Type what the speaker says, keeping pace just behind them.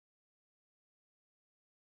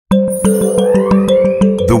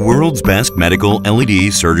world's best medical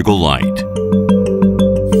LED surgical light.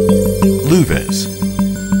 Luvis.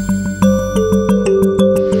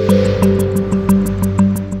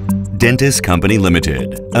 DENTIS Company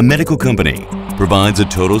Limited, a medical company, provides a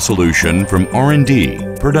total solution from R&D,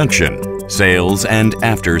 production, sales, and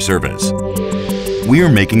after-service. We are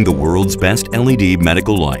making the world's best LED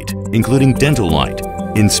medical light, including dental light,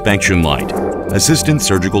 inspection light, assistant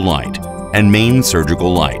surgical light, and main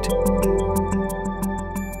surgical light.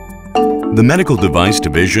 The medical device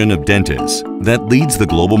division of DENTIS that leads the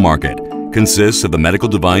global market consists of the Medical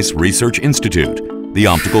Device Research Institute, the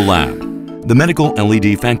Optical Lab, the Medical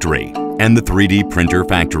LED Factory, and the 3D Printer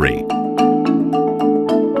Factory.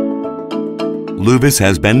 Luvis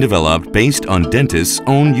has been developed based on DENTIS'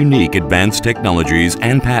 own unique advanced technologies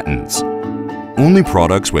and patents. Only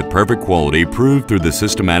products with perfect quality proved through the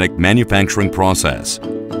systematic manufacturing process.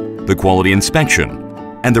 The quality inspection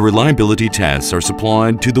and the reliability tests are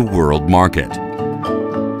supplied to the world market.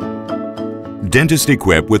 DENTIS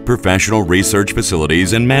equipped with professional research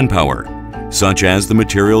facilities and manpower, such as the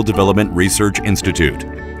Material Development Research Institute,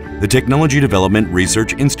 the Technology Development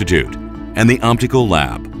Research Institute, and the Optical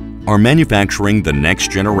Lab, are manufacturing the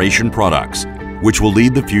next generation products, which will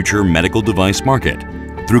lead the future medical device market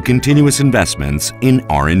through continuous investments in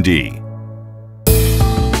R&D.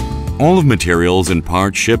 All of materials and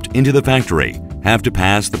parts shipped into the factory have to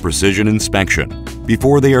pass the precision inspection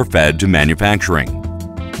before they are fed to manufacturing.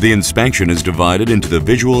 The inspection is divided into the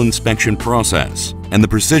visual inspection process and the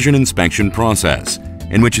precision inspection process,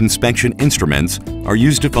 in which inspection instruments are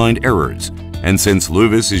used to find errors, and since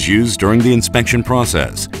Luvis is used during the inspection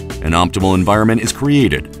process, an optimal environment is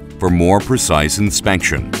created for more precise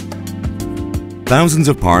inspection. Thousands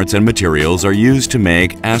of parts and materials are used to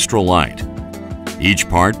make Astrolight. Each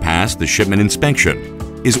part past the shipment inspection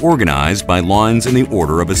is organized by lines in the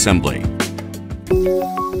order of assembly.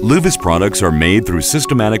 Luvis products are made through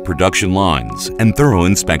systematic production lines and thorough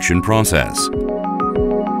inspection process.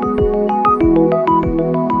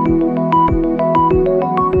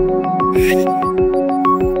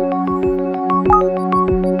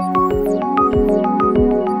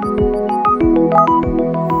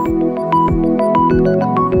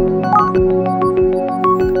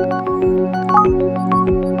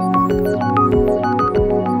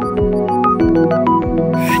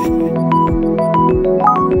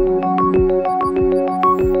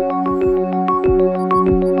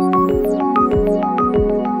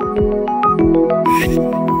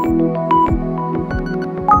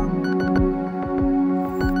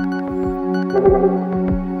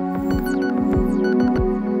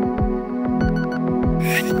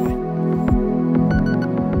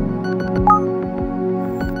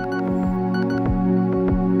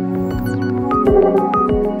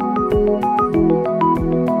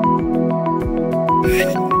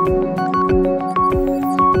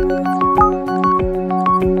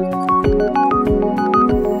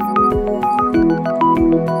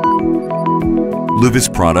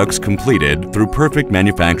 Luvis products completed through perfect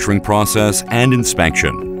manufacturing process and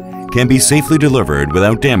inspection can be safely delivered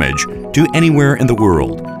without damage to anywhere in the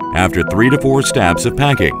world after 3 to 4 steps of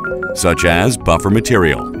packing, such as buffer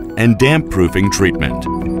material and damp-proofing treatment.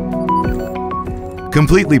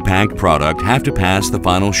 Completely packed product have to pass the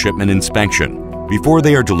final shipment inspection before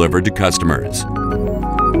they are delivered to customers.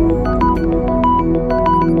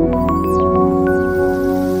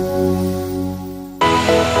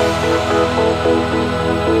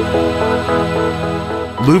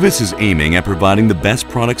 Luvis is aiming at providing the best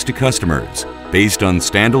products to customers based on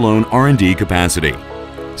standalone R&D capacity,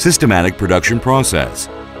 systematic production process,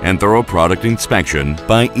 and thorough product inspection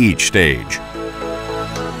by each stage.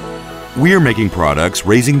 We are making products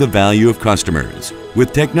raising the value of customers,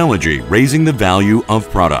 with technology raising the value of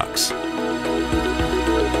products.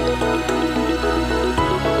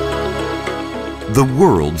 The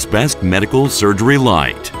world's best medical surgery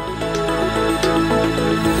light.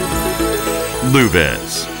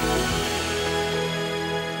 Luvis.